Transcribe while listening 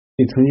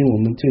曾经我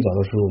们最早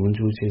的时候，我们就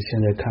去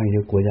现在看一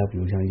些国家，比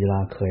如像伊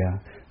拉克呀，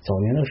早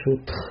年的时候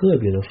特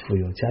别的富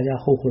有，家家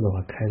户户的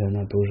话开的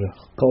那都是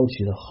高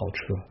级的好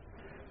车，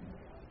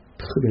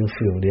特别的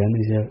富有，连那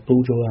些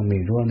欧洲啊、美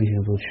洲啊那些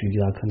都去伊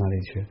拉克那里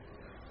去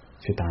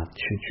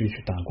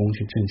打工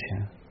去挣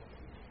钱。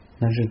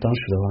但是当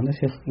时的话，那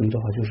些人的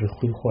话就是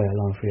挥霍呀、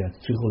浪费啊，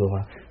最后的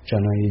话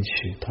站在一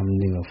起，他们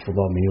那个福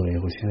报没有了以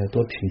后，现在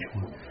多贫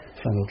穷啊，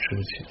饭都吃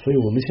不起。所以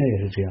我们现在也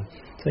是这样，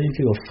在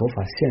这个佛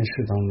法现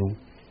世当中，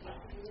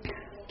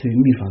对于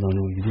密法当中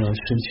一定要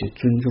升起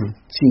尊重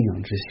敬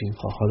仰之心，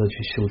好好的去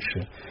修持，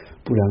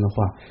不然的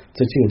话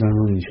在这个当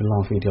中你去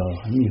浪费掉的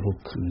话，你以后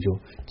可能就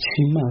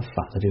轻慢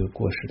法的这个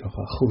过失的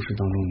话，后世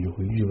当中你就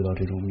会遇不到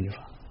这种密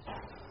法。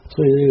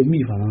所以这个密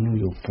法当中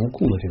有不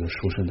共的这个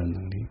殊胜的能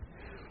力，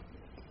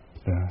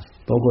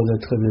包括在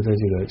特别在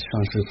这个上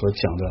师所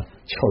讲的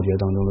窍诀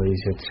当中的一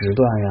些直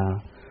断呀、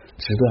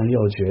直断要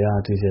诀呀，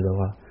这些的话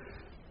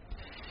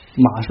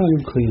马上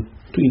就可以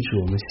对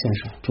治我们现实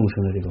众生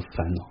的这个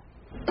烦恼。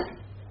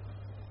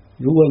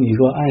如果你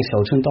说按小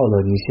乘道的，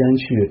你先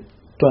去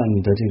断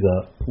你的这个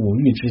五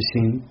欲之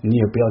心，你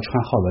也不要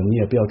穿好的，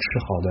你也不要吃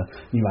好的，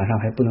你晚上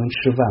还不能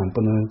吃饭，不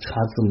能擦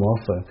脂抹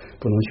粉，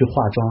不能去化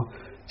妆，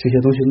这些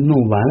东西弄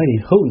完了以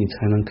后，你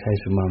才能开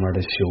始慢慢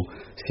的修。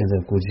现在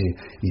估计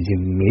已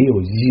经没有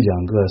1、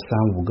2个、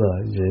3、5个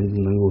人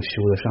能够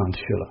修得上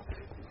去了。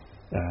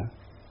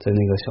在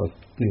那个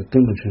根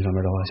本乘上面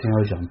的话，先要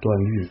讲断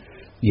欲，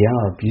眼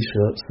耳鼻舌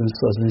身色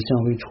身香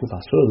味触法，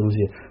所有的东西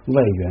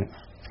外缘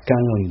干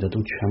扰你的都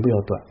全部要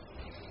断，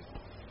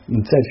你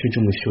再去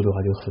这么修的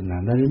话就很难。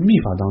但是密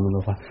法当中的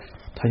话，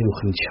它有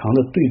很强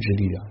的对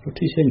治力量，说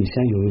这些你先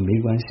有没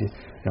关系，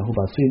然后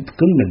把最根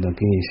本的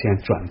给你先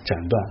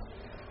斩断，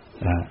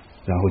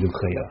然后就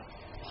可以了。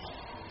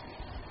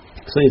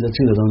所以在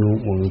这个当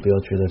中，我们不要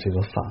觉得这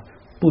个法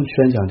不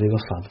宣讲这个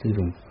法的这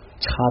种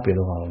差别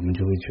的话，我们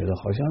就会觉得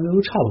好像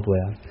都差不多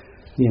呀，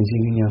念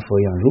经跟念佛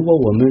一样。如果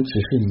我们只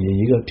是以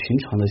一个平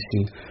常的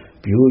心，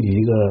比如以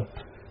一个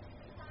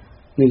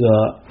那个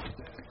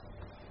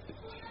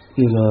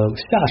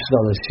下士道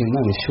的心，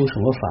那你修什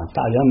么法，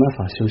大圆满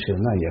法修起来，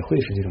那也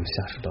会是这种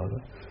下士道的。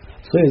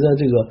所以在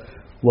这个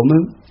我们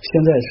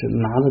现在是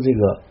拿的这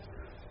个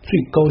最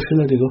高深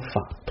的这个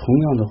法，同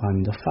样的话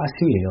你的发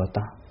心也要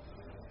大。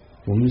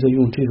我们在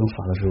用这种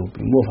法的时候，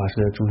末法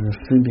时代众生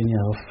分别念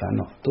和烦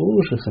恼都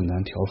是很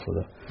难调伏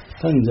的。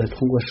当你在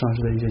通过上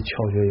师的一些窍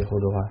诀以后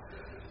的话，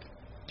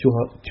就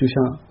像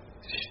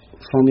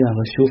方便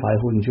和修法以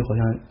后，你就好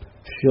像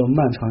需要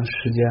漫长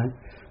时间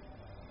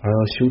而要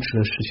修持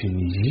的事情，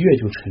你1月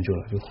就成就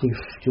了，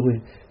就会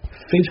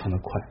非常的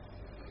快。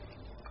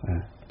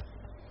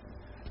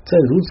在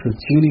如此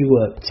经历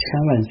过千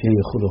万劫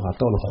以后的话，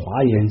到了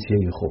华严劫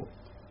以后，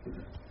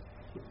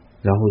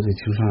然后这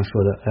经上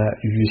说的，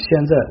与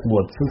现在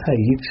我姿态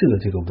一致的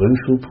这个文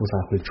殊菩萨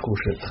会出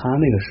世，他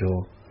那个时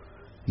候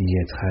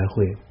也才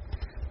会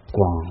广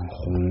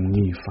弘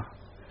密法。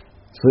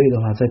所以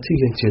的话，在这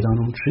些劫当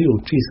中，只有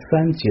这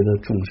3劫的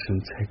众生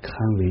才堪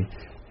为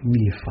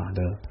密法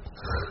的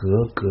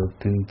合格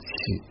根器。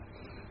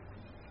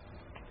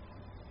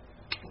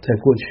在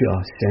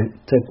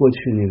过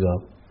去那个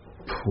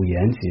普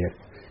贤劫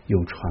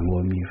有传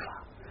过密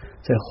法，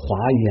在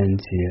华严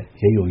劫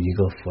也有一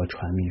个佛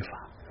传密法，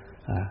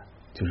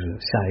就是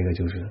下一个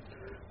就是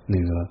那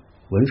个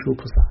文殊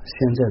菩萨。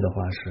现在的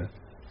话是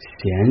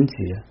贤劫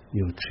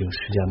只有释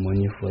迦牟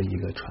尼佛一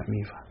个传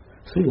密法。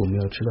所以我们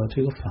要知道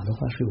这个法的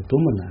话是有多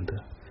么难得，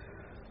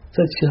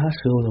在其他时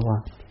候的话，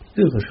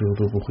任何时候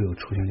都不会有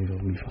出现这种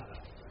密法的，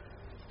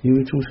因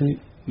为众生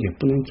也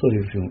不能做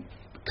这种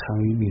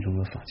禅于密中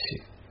的法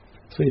器。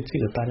所以这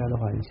个大家的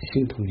话，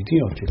心头一定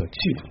要这个记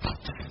住，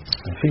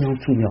非常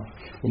重要。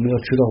我们要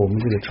知道我们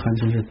这个传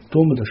承是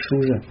多么的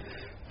殊胜，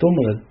多么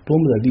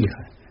的厉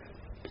害。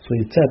所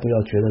以再不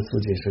要觉得自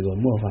己是个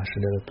末法时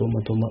代的多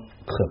么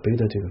可悲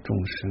的这个众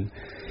生，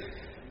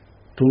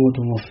多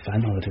么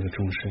烦恼的这个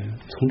众生。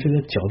从这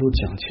个角度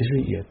讲，其实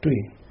也对。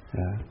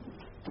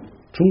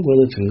中国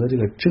的整个这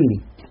个政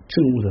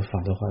务的法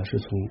的话，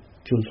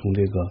从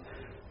这个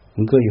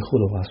文革以后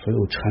的话，所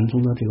有禅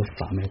宗的这个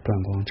法脉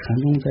断光。禅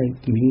宗在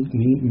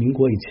民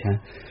国以前，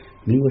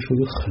民国时候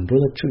有很多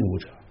的政务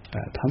者，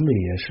他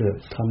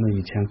们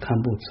以前堪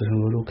布慈圣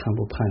罗州堪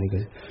布判那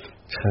个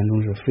禅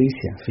宗是非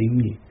显非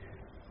密，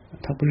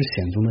它不是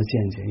显宗的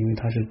见解，因为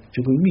它是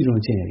就跟密宗的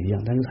见解一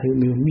样，但是它又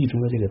没有密宗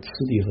的这个次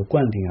第和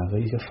灌顶和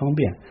一些方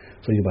便，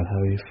所以就把它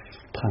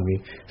判为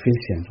非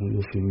显宗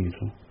又非密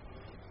宗。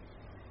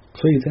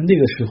所以在那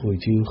个时候已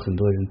经有很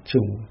多人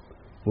证悟。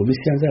我们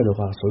现在的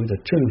话，所谓的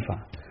正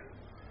法，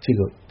这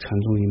个禅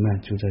宗一脉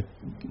就在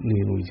内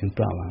容已经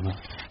断完了，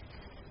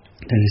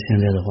但是现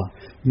在的话，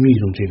密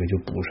宗这个就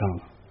补上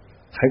了，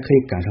还可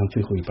以赶上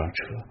最后一班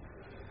车。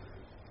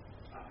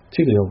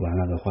这个要完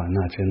了的话，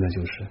那真的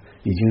就是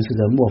已经是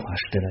在末法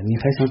时代了。你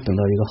还想等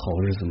到一个好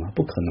日子吗？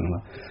不可能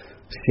了。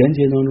贤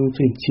劫当中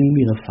最精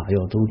密的法要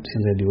都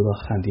现在流到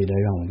汉地来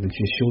让我们去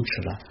修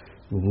持了。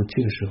我们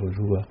这个时候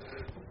如果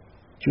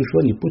就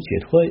说你不解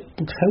脱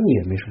不开悟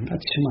也没什么，那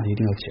起码一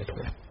定要解脱。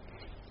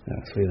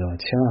所以的话，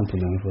千万不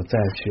能说再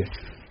去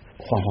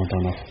晃晃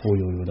荡荡、忽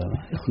悠悠的了。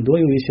很多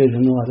有一些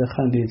人的话，在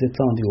汉地、在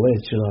藏地，我也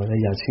知道，在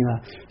雅青啊，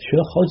学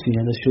了好几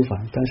年的修法，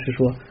但是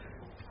说，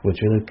我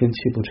觉得根气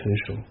不成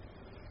熟，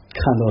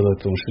看到的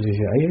总是这些，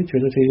觉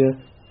得这些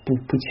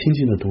不亲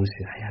近的东西，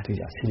这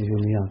雅青就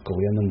那样，狗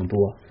也那么多，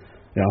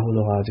然后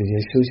的话，这些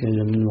修行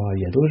人们的话，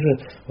也都是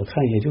我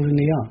看也就是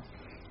那样。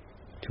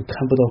就看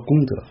不到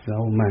功德，然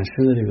后满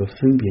身的这个分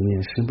别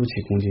念，生不起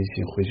恭敬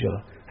心回去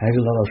了，还是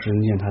老老实实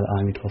念他的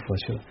阿弥陀佛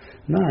去了。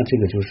那这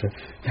个就是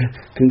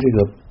跟这个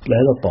来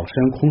到宝山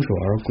空手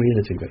而归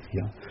的这个一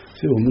样。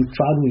所以我们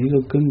抓住一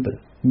个根本，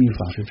密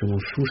法是这种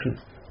殊胜，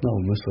那我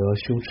们所要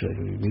修持的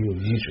就是没有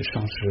依止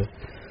上师，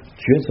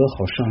抉择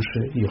好上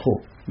师以后，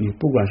你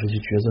不管是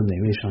去抉择哪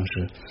位上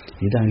师，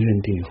一旦认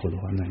定以后的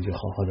话，那你就好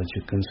好的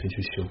去跟随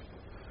去修。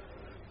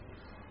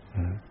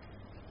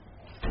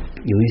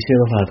有一些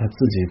的话，他自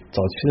己早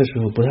期的时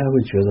候不太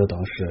会觉得导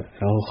师，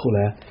然后后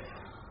来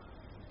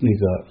那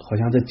个好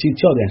像在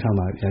教典上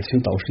吧，雅青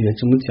导师也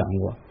这么讲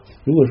过。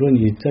如果说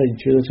你在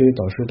觉得这位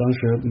导师当时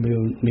没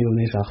有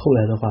那啥，后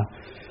来的话，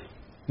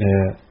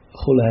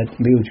后来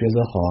没有抉择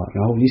好，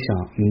然后你想，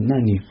那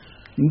你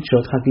只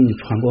要他给你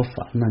传过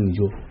法，那你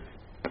就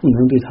不能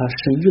对他生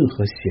任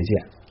何邪见、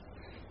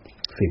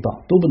诽谤，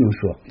都不能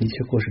说，一切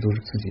过失都是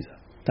自己的。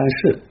但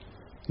是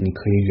你可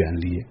以远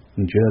离，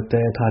你觉得在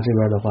他这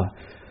边的话，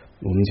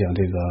我们讲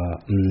这个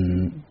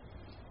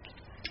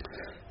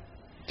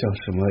叫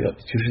什么，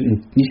就是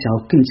你想要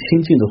更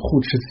亲近的护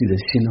持自己的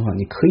心的话，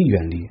你可以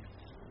远离，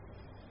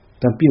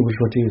但并不是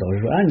说这位导师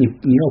说你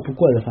要不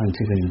过的话，你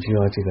就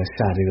要这个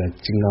下这个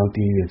金刚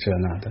地狱这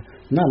那的，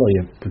那倒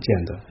也不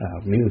见得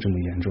没有这么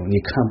严重。你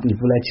看你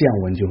不来见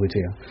我，你就会这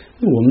样。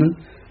因为我们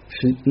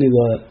是那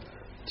个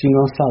金刚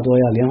萨多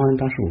呀、莲花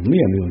大师，我们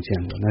也没有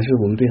见过，但是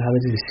我们对他的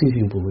这个信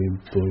心不会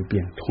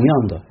变。同样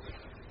的，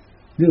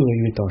任何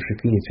一位导师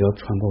给你只要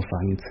传过法，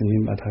你曾经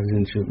把他认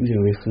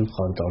为很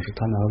好的导师，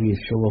他哪怕给你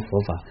说过佛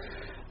法，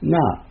那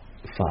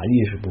法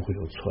义是不会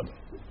有错的。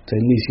在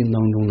内心当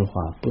中的话，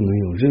不能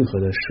有任何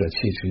的舍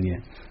弃之念。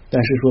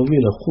但是说为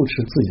了护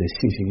持自己的信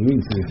心，因为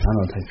你自己烦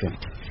恼太重，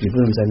你不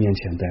能在面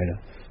前待着，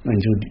那你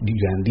就离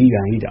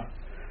远一点。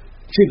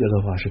这个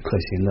的话是可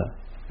行的。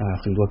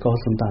很多高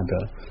僧大德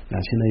雅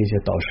青的一些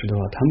导师的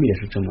话，他们也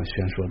是这么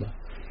宣说的。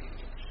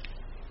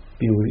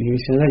比如因为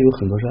现在有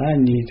很多说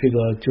你这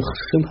个就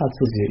生怕自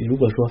己如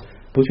果说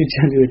不去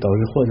见这位导师，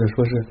或者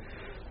说是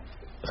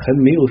还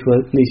没有说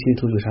内心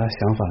头有啥想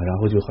法，然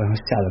后就好像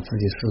吓得自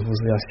己似乎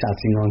是要下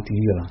金刚地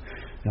狱了，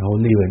然后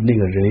那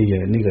个人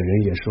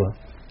也说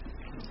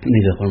那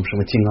个什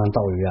么金刚道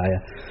友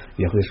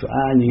也会说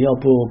你要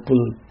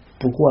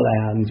不过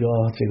来你就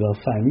要这个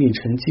犯密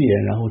乘戒，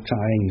然后障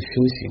碍你修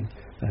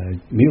行。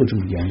没有这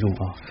么严重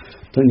啊。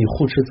当你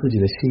护持自己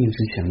的心性之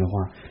前的话，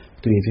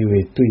对这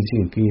位对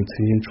境给你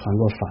曾经传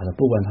过法的，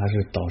不管他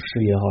是导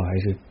师也好，还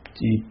是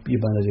一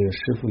般的这个师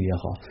傅也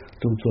好，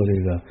都做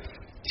这个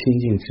亲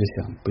近之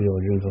想，不要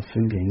任何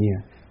分别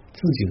念。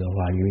自己的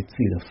话，因为自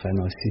己的烦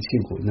恼习气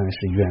苦，那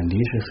是远离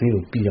是很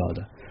有必要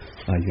的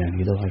远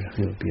离的话是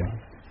很有必要的。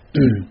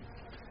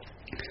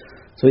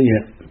所以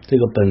这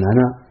个本来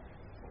呢，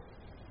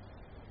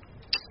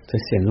在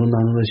显宗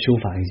当中的修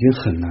法已经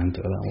很难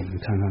得了。我们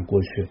看看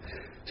过去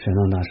玄奘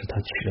大师他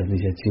取的那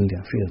些经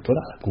典，费了多大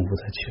的功夫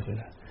才取回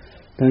来，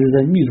但是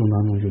在密宗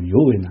当中就尤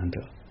为难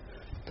得。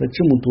在这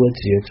么多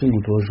劫这么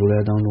多如来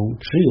当中，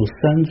只有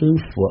3尊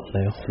佛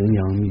来弘扬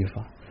密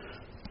法，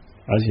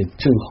而且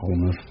正好我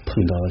们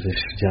碰到了这释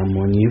迦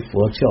牟尼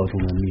佛教中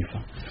的密法，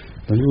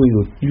能够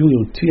拥有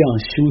这样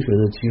修学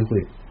的机会，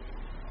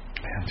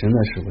真的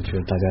是我觉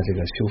得大家这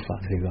个修法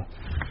这个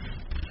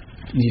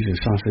一指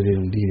上师这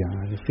种力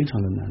量是非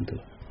常的难得。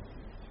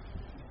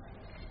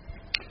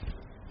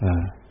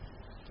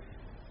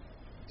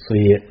所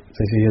以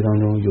在这些当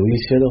中，有一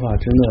些的话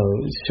真的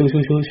修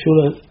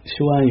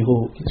完以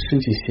后升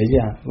起邪见，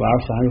反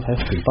而还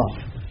诽谤，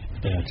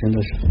真的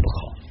是不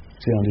好，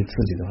这样对自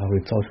己的话会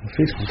造成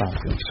非常大的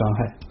这种伤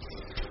害。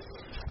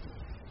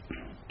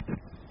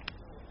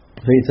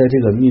所以在这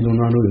个密宗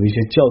当中有一些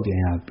教典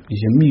一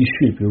些密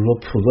序，比如说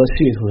普陀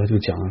系里头他就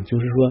讲，就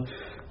是说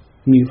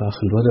密法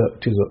很多的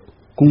这个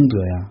功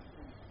德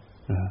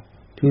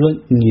就是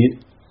说你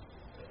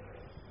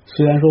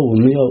虽然说我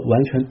们要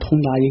完全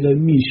通达一个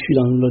密序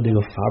当中的这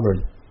个法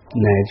本，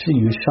乃至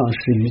于上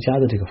师瑜伽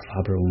的这个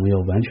法本，我们要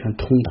完全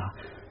通达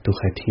都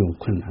还挺有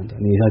困难的。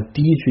你看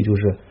第一句就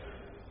是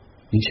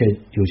一切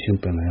有情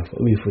本来佛，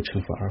为复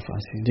成佛而发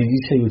心，这一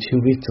切有情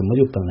为怎么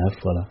就本来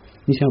佛了？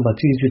你想把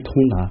这一句通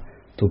达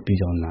都比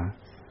较难，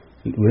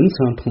文字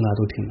上通达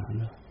都挺难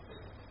的，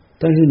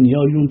但是你要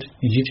用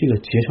以及这个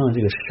结上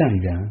这个善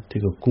缘这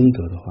个功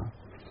德的话，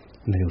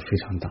那就非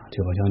常大。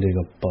就好像这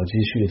个宝积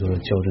序里头的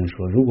校正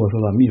说，如果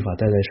说把密法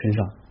带在身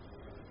上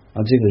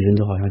这个人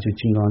就好像就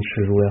金刚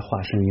持如来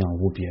化身一样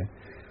无别。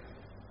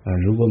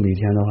如果每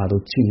天的话都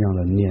尽量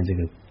的念这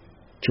个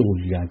咒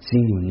语经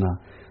文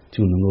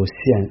就能够现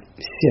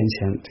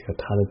前这个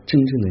它的真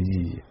正的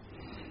意义。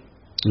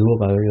如果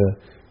把这个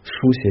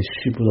书写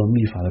虚布到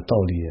密法的道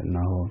理，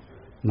然后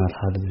那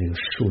它的这个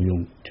受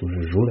用就是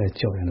如来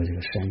教言的这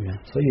个山源。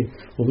所以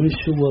我们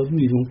修过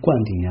密宗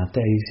灌顶呀，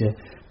带一些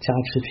加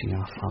持品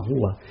啊、法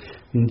物啊，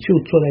你就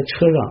坐在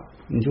车上，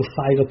你就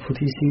发一个菩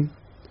提心，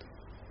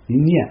一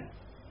念，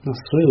那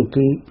所有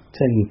跟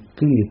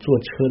你坐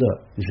车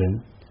的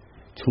人，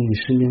从你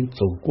身边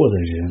走过的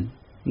人，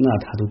那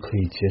他都可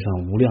以结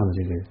上无量的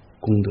这个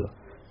功德，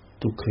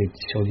都可以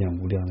消减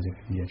无量的这个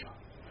业障，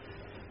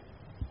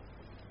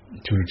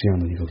就是这样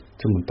的一个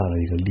这么大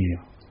的一个力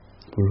量。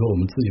不是说我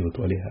们自己有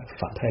多厉害，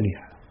法太厉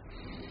害了。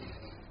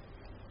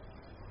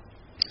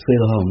所以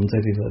的话，我们在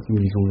这个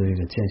密宗的这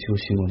个渐修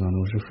行过当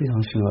中是非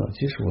常重要的。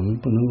即使我们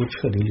不能够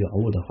彻底了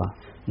悟的话，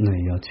那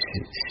也要起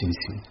信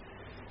心。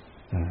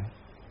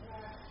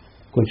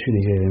过去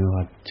那些人的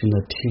话，真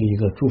的听一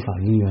个诸法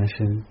因缘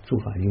生，诸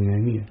法因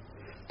缘灭。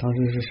当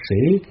时是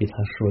谁给他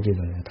说这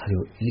个，他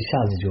就一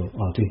下子就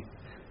对。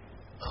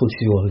后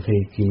期我可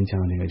以给你讲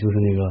这个，就是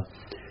那个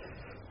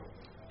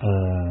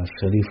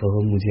舍利弗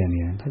和目犍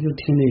连，他就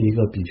听那一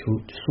个比丘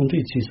诵对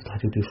偈子，他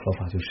就对佛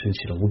法就升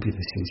起了无比的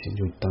信心，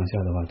就当下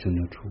的话真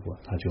的出国，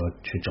他就要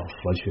去找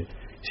佛去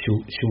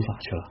修法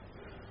去了。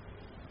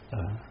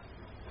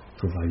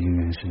诸法因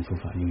缘生，诸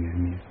法因缘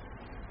灭，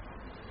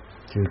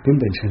就是根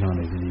本身上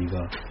的一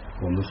个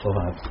我们佛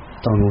法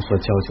当中所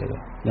教解的。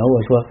然后我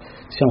说，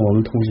像我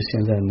们同时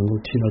现在能够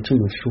听到这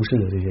么殊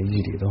胜的这些义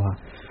理的话，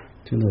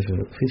真的是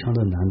非常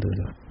的难得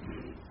的。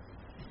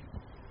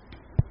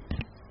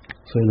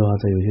所以的话，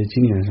在有些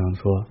经验上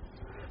说，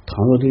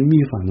倘若对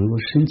密法能够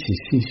升起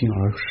信心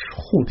而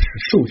护持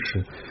受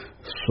持，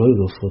所有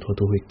的佛陀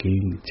都会给予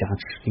你加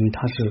持，因为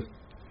它是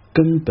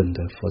根本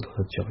的佛陀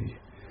的教义。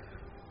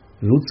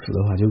如此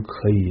的话，就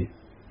可以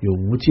有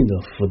无尽的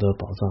福德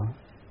宝藏，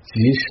即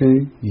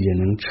身也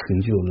能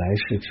成就来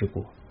世之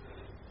果。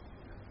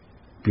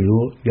比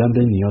如原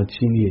本你要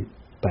经历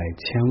百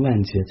千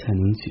万劫才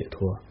能解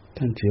脱，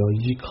但只要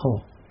依靠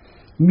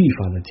密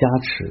法的加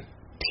持，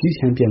提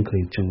前便可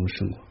以证入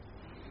圣果。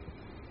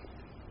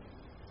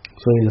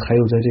所以还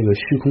有在这个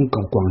虚空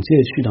广界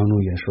序当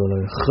中也说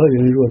了，何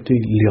人若对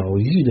了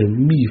义的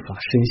密法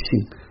深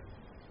信，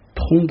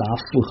通达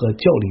复合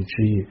教理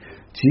之意，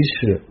即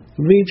使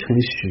微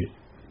尘许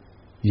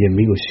也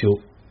没有修，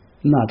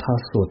那他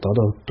所得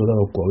到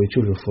的果位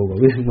就是佛果。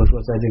为什么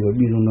说在这个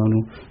密宗当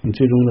中，你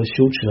最终的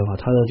修持的话，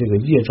他的这个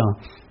业障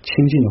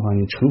清净的话，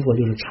你成佛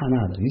就是刹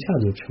那的，一下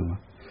子就成了。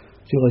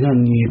就好像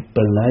你本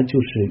来就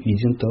是已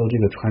经得到这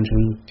个传承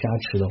加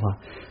持的话，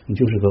你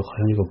就是好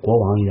像一个国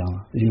王一样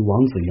了，一个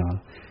王子一样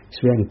了。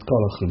虽然你干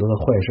了很多的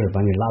坏事，把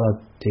你拉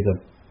到这个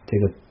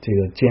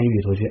监狱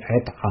里头去挨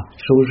打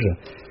收拾，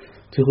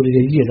最后这些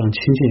业障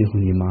清净以后，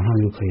你马上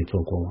就可以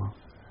做国王，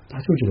它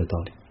就是这个道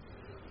理。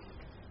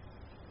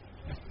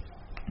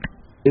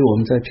所以我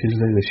们在平时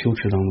的这个修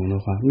持当中的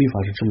话，密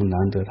法是这么难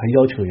得，它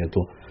要求也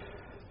多。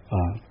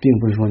并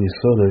不是说你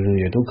所有的人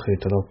也都可以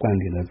得到灌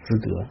顶的资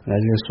格，乃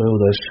至所有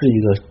的是一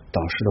个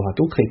导师的话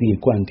都可以给你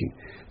灌顶，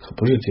可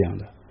不是这样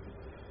的。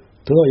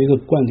得到一个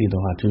灌顶的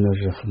话真的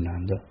是很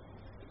难的。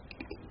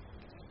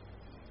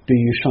对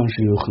于上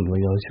师有很多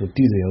要求，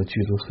弟子也要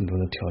具足很多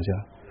的条件，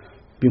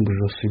并不是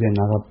说随便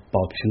拿个宝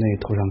瓶内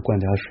头上灌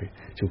点水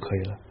就可以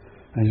了。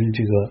但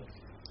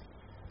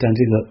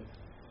这个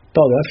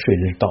倒点水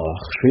是倒了，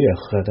水也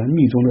喝，但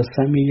密宗的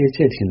三昧业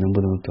界体能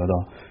不能得到，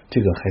这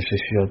个还是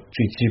需要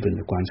最基本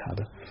的观察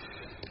的。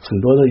很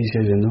多的一些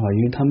人的话，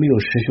因为他没有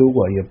实修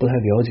过，也不太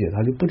了解，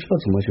他就不知道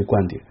怎么去灌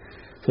顶，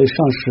所以上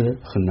师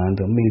很难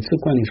得，每次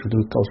灌顶时都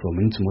告诉我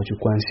们怎么去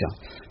观想。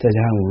再加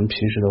上我们平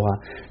时的话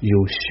有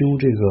修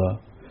这个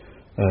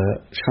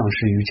上师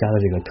瑜伽的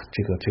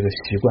这个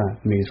习惯，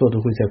每座都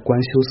会在观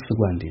修四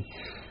灌顶。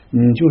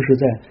你就是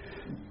在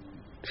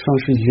上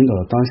师引导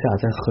的当下，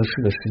在合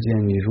适的时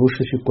间，你如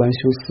实去观修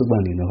四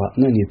灌顶的话，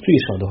那你最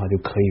少的话就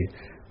可以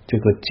这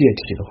个戒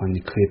体的话，你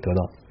可以得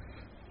到。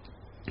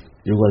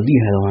如果厉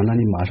害的话，那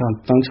你马上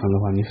当场的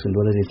话，你很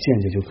多的这见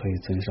解就可以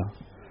增上。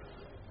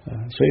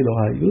所以的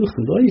话，有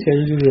很多一些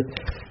人就是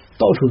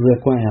到处都在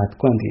灌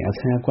顶啊，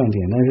参加灌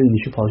顶，但是你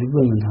去跑去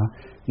问问他，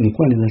你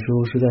灌顶的时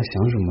候是在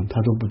想什么，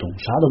他都不懂，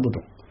啥都不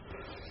懂。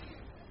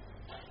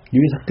因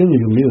为他根本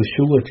就没有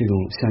修过这种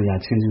像雅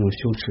清这种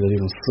修持的这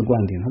种四灌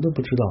顶，他都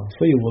不知道。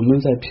所以我们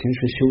在平时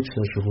修持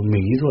的时候，每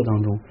一座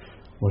当中，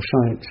我上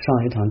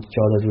一堂教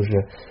的就是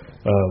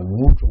五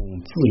种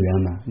自圆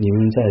满。你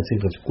们在这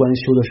个观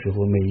修的时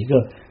候，每一个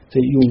在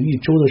用一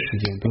周的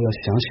时间都要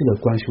详细的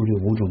观修这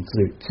五种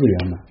自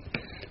圆满，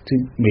这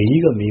每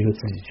一个自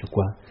己去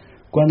观。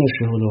观的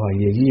时候的话，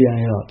也依然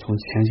要从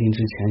前行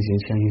至前行，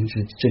前行至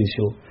正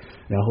修，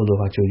然后的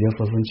话九节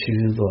佛分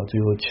70座，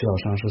最后祈祷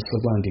上师四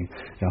灌顶，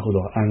然后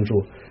的话安住，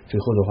最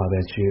后的话再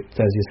去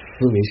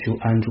思维修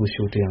安住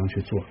修，这样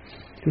去做。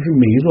就是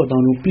每一座当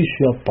中必须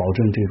要保证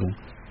这种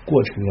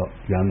过程要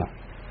圆满，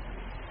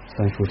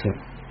三殊胜。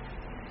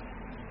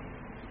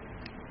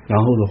然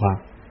后的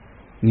话，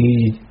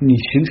你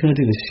形成了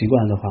这个习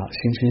惯的话，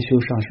形成修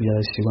上师瑜伽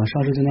的习惯，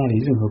上师在那里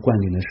任何灌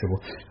顶的时候，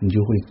你就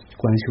会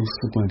观修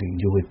四灌顶，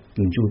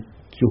你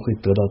就会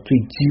得到最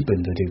基本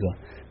的这个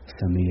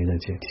三昧耶的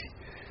解体。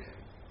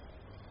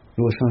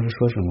如果上师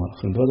说什么，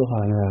很多的话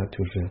那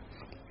就是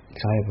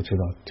啥也不知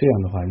道。这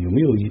样的话有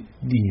没有利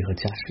益和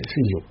价值？是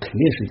有，肯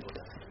定是有的。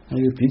但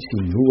是比起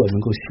你如果能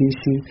够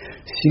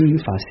心与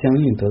法相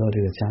应得到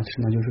这个加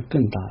持，那就是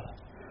更大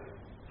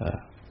了。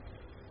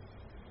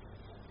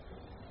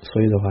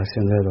所以的话，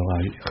现在的话，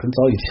很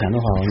早以前的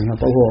话，你看，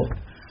包括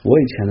我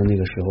以前的那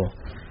个时候，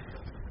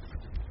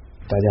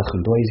大家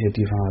很多一些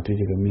地方啊，对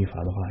这个密法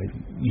的话，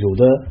有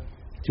的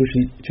就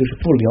是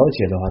不了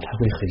解的话，他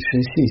会很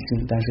生信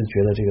心，但是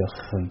觉得这个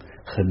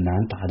很难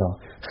达到，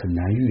很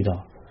难遇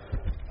到。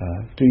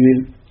对于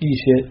一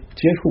些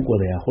接触过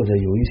的呀，或者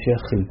有一些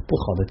很不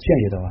好的建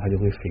议的话，他就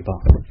会诽谤。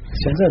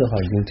现在的话，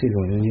已经这种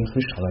人已经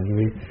很少了，因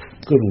为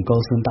各种高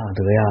僧大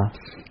德呀，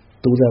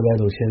都在外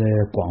头，现在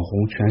广弘，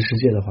全世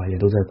界的话也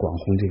都在广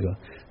弘这个，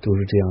都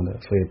是这样的。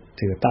所以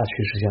这个大趋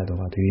势下的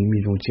话，对于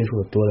密宗接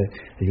触的多了，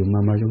也就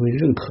慢慢就会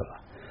认可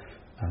了。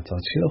早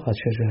期的话，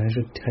确实还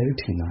是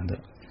挺难的。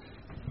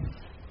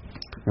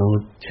然后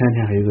前两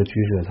天还有一个居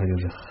士，他就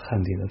是汉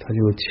地的，他就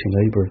请了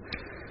一本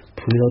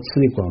《菩提道次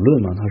第广论》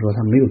嘛，他说他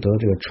没有得到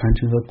这个传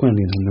承和灌顶，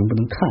他能不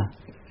能看？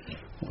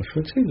我说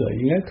这个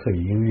应该可以，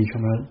因为上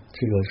面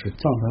这个是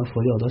藏传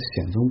佛教的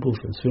显宗部分，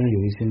虽然有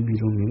一些密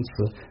宗名词，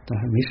但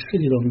还没涉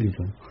及到密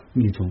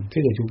宗，这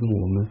个就跟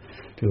我们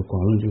这个广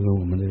论就跟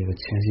我们的这个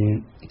前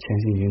心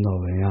引导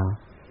文呀，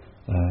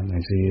乃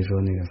至于说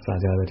那个萨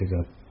迦的这个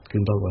跟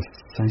包括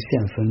三现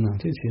分呢，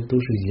这其实都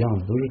是一样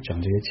的，都是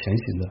讲这些前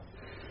行的。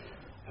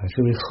是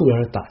为后边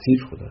打基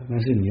础的，但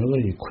是你要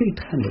以窥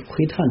探的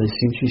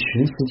心去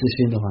寻思之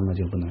心的话，那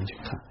就不能去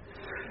看。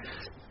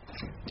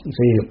所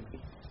以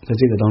在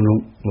这个当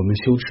中，我们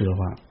修持的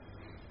话，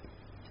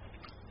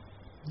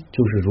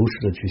就是如实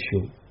的去修，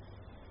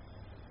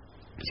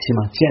起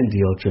码见地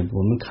要正。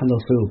我们看到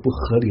所有不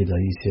合理的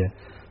一些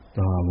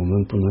的话，我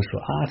们不能说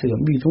这个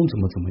密宗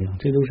怎么样，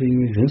这都是因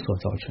为人所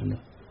造成的，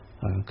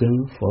跟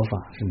佛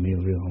法是没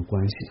有任何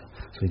关系的。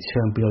所以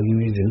千万不要因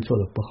为人做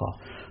的不好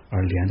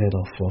而连带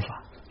到佛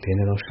法。连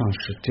带到上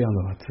师，这样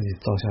的话自己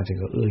造下这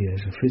个恶业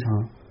是非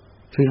常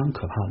非常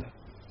可怕的，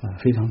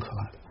非常可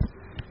怕的。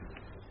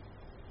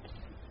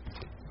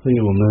所以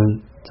我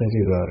们在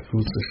这个如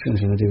此圣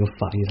神的这个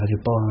法义，它就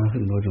包含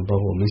很多种，包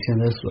括我们现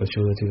在所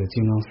修的这个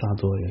金刚萨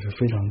埵也是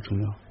非常重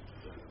要。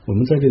我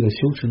们在这个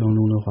修持当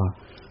中的话，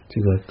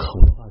这个口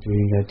的话就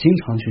应该经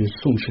常去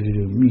诵持这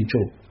个密咒，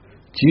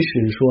即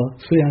使说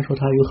虽然说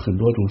它有很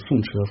多种诵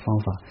持的方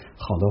法，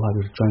好的话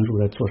就是专注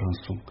在座上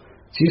诵。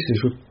即使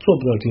是做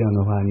不到这样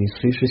的话，你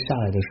随时下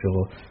来的时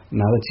候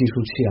拿个计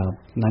数器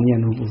拿念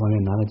珠不方便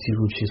拿个计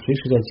数器，随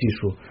时在计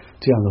数，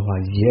这样的话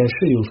也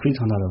是有非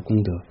常大的功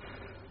德。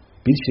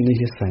比起那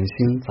些散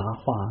心杂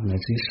话乃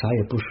至于啥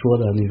也不说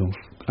的那种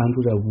安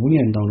住在无念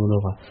当中的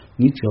话，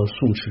你只要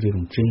诵持这种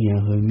真言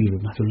和密咒，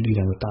那就力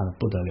量就大的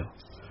不得了，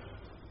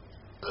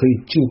可以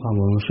净化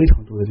我们非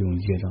常多的这种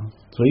业障。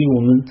所以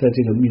我们在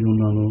这个密宗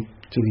当中，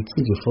就是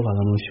自己佛法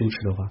当中修持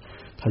的话，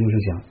它就是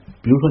讲，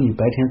比如说你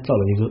白天造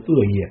了一个恶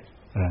业，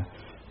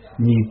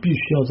你必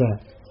须要在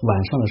晚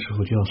上的时候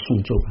就要诵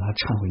咒把它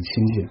忏悔清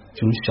净，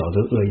这种小的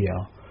恶业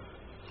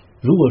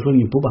如果说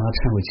你不把它忏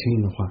悔清净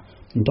的话，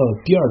你到了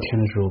第二天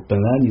的时候，本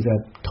来你在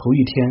头一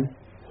天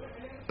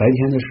白天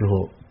的时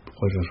候，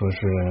或者说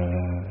是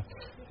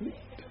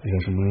有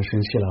什么人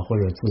生气了，或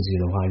者自己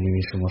的话因为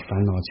什么烦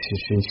恼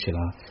熏起了，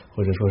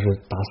或者说是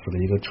打死了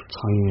一个苍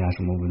蝇呀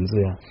什么蚊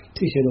子呀，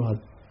这些的话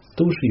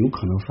都是有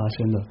可能发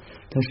生的。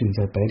但是你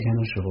在白天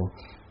的时候，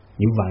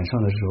你晚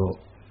上的时候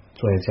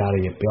坐在家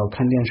里也不要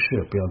看电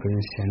视，不要跟人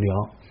闲聊，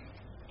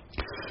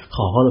好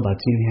好的把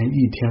今天一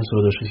天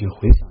所有的事情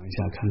回想一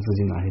下，看自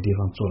己哪些地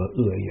方做了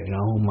恶业，然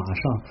后马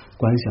上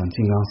观想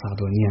金刚萨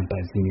埵，念百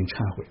字明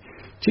忏悔。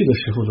这个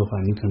时候的话，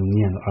你可能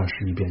念个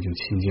21遍就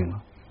清净了。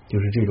就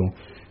是这种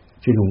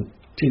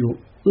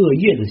恶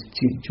业的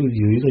就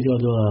有一个叫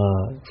做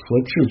佛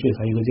治罪，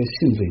还有一个叫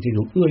信罪，这种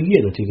恶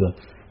业的这个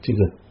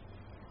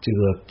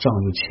障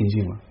就清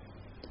净了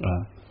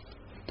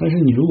但是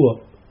你如果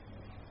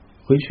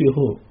回去以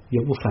后也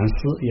不反思，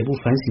也不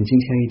反省今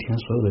天一天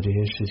所有的这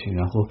些事情，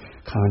然后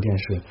看完电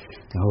视，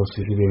然后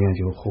随随便便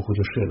就呼呼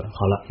就睡了。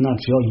好了，那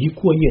只要一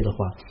过夜的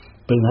话，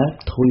本来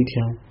头一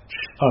天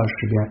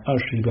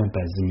21遍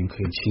百字明可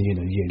以清净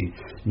的业力，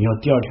你要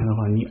第二天的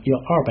话，你要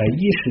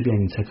210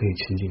遍你才可以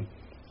清净。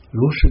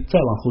如是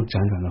再往后辗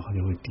转的话，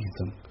就会递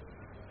增。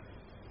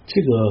这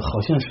个好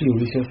像是有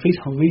一些非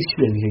常微细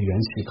的那些元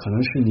气，可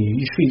能是你一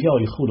睡觉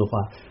以后的话，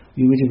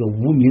因为这个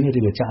无名的这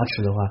个加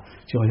持的话，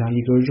就好像一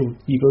根肉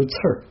一根刺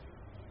儿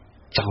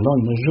长到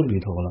你的肉里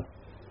头了，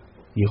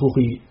以后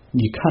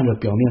你看着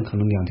表面可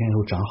能2天以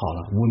后长好了，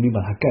无名把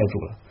它盖住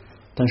了，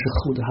但是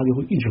后头它就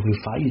会一直会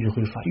发，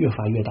越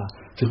发越大，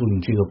最后你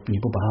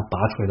不把它拔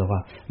出来的话，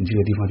你这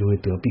个地方就会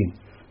得病，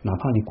哪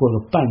怕你过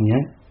了半年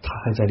它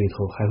还在里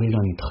头，还会让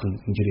你疼，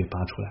你就得拔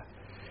出来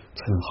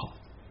才能好，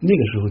那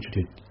个时候就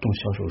得动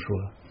小手术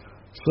了。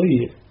所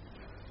以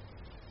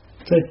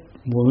在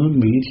我们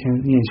每一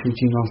天念修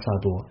金刚萨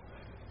埵，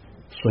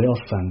所要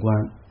反观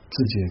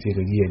自己的这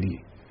个业力，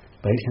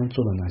白天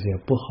做的哪些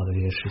不好的这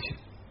些事情，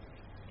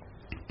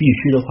不必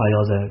须的话要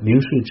在临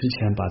睡之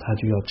前把它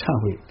就要忏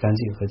悔干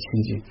净和清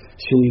净，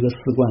修一个四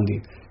灌顶，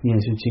念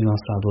修金刚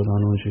萨埵当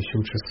中去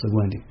修持四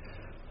灌顶。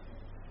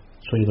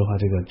所以的话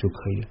这个就可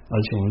以，而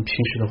且我们平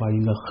时的话应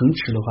该恒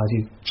持的话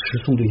去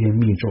持诵这些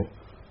密咒，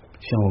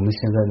像我们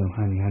现在的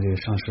话，你看这个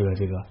上师的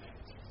这个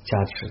加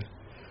持，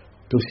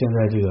都现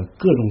在这个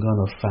各种各样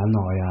的烦恼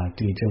呀、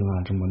地震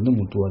啊，这么那么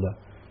多的，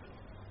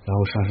然后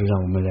上师让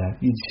我们来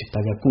一起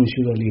大家共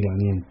修的力量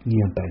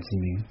念百字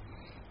明，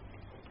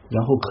然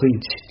后可以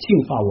净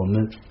化我们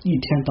一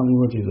天当中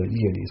的这个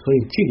业力，所以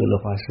这个的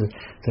话是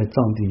在藏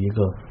地一个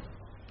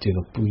这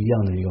个不一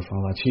样的一个方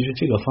法。其实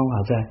这个方法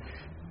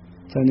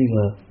在那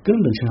个根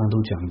本身上都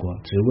讲过，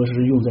只不过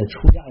是用在出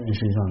家人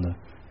身上的，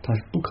他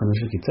是不可能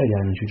是给在家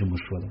人去这么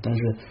说的。但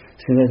是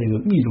现在这个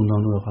密宗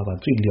当中的话，把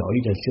最了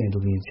义的现在都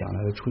给你讲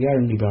了。出家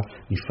人里边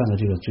你犯的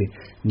这个罪，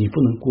你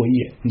不能过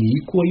夜，你一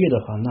过夜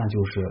的话，那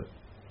就是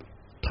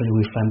他就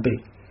会翻倍。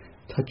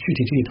它具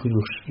体这里头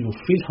有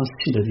非常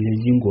细的这些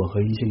因果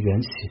和一些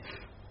缘起，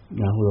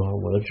然后的话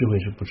我的智慧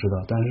是不知道，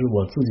但是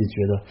我自己觉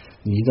得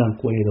你一旦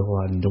过夜的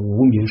话，你的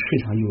无明睡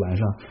上一晚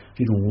上，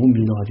这种无明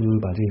的话就会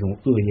把这种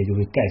恶业就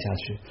会盖下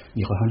去，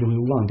你好像就会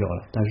忘掉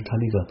了，但是它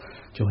那个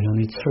就好像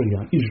那刺儿一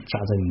样一直扎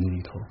在你那里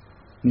头，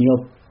你要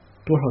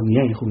多少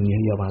年以后你也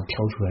要把它挑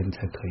出来你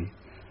才可以。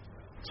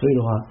所以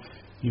的话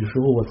有时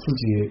候我自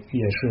己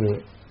也是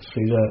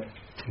随着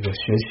这个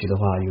学习的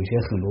话，有些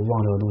很多忘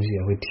掉的东西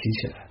也会提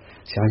起来，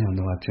想想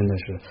的话真的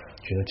是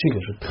觉得这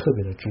个是特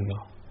别的重要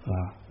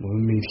啊！我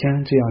们每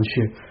天这样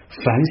去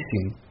反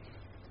省，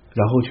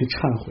然后去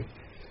忏悔，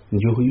你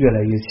就会越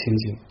来越清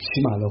净。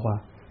起码的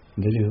话，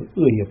你的这个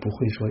恶也不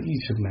会说一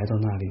直埋到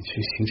那里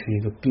去形成一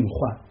个病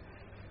患。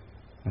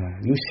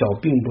有小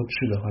病不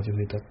治的话，就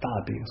会得大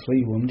病。所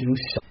以我们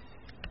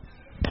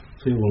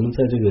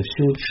在这个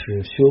修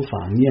持、修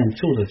法、念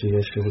咒的这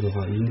些时候的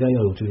话，应该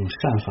要有这种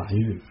善法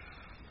欲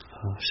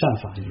啊，善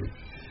法欲。